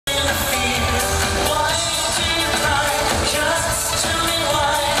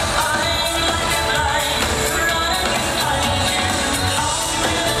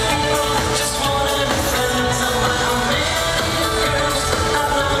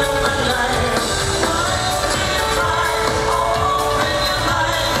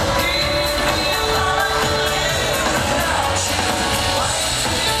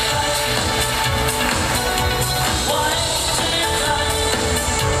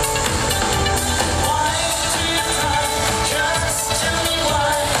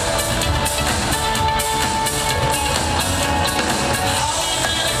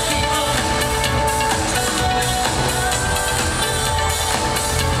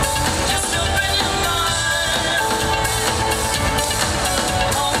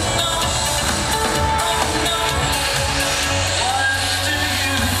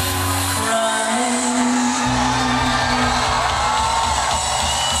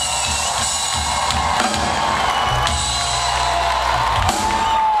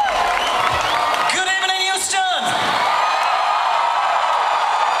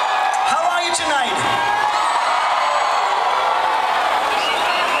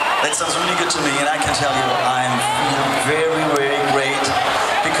That sounds really good to me, and I can tell you I'm feeling very, very great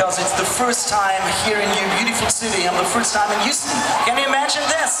because it's the first time here in your beautiful city. I'm the first time in Houston. Can you imagine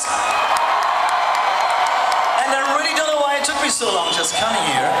this? And I really don't know why it took me so long just coming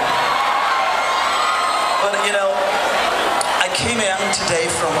here. But you know, I came in today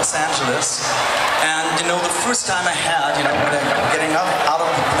from Los Angeles, and you know, the first time I had, you know, when I'm getting out of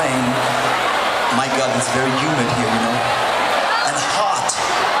the plane, my God, it's very humid here, you know, and hot.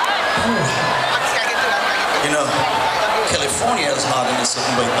 You know, California is hot in a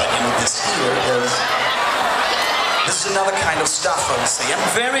certain way, but you know, this is another kind of stuff, I would say. I'm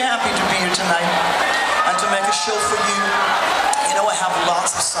very happy to be here tonight and to make a show for you. You know, I have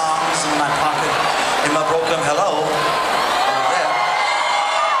lots of songs in my pocket, in my program. Hello, over there.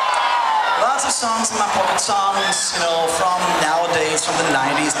 Lots of songs in my pocket, songs, you know, from nowadays, from the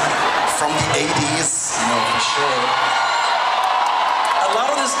 90s, from the 80s, you know, for sure. A lot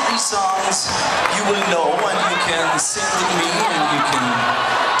of these songs you will know, and you can sing with me, and you can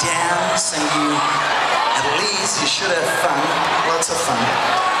dance, and at least you should have fun, lots of fun.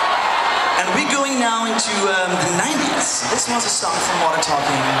 And we're going now into the 90s. This was a song from Water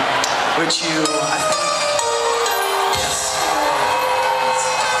Talking, which I think